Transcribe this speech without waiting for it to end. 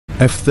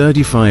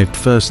F-35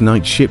 first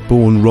night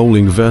shipborne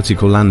rolling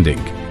vertical landing.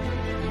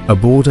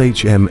 Aboard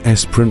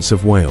HMS Prince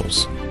of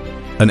Wales,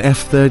 an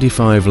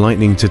F-35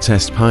 Lightning to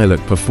test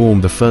pilot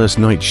performed the first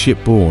night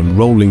shipborne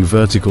rolling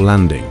vertical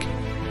landing,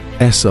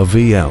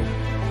 SRVL.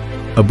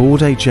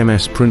 Aboard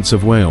HMS Prince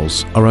of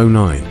Wales,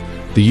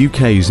 R09, the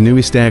UK's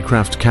newest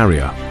aircraft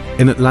carrier,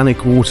 in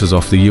Atlantic waters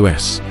off the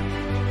US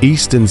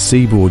eastern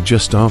seaboard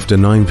just after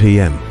 9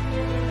 p.m.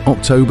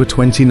 October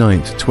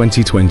 29,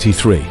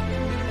 2023.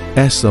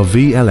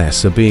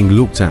 SRVLs are being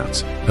looked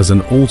at as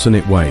an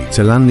alternate way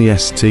to land the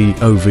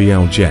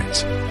STOVL jet.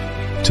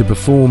 To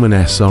perform an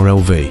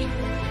SRLV,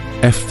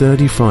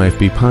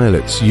 F-35B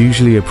pilots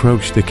usually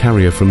approach the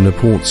carrier from the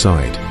port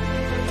side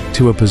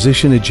to a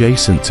position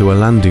adjacent to a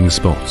landing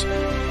spot.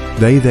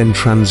 They then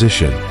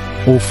transition,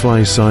 or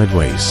fly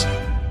sideways,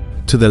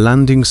 to the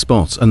landing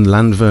spot and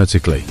land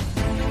vertically.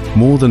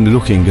 More than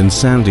looking and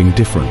sounding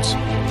different,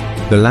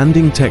 the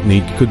landing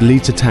technique could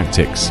lead to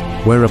tactics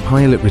where a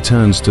pilot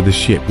returns to the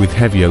ship with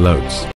heavier loads.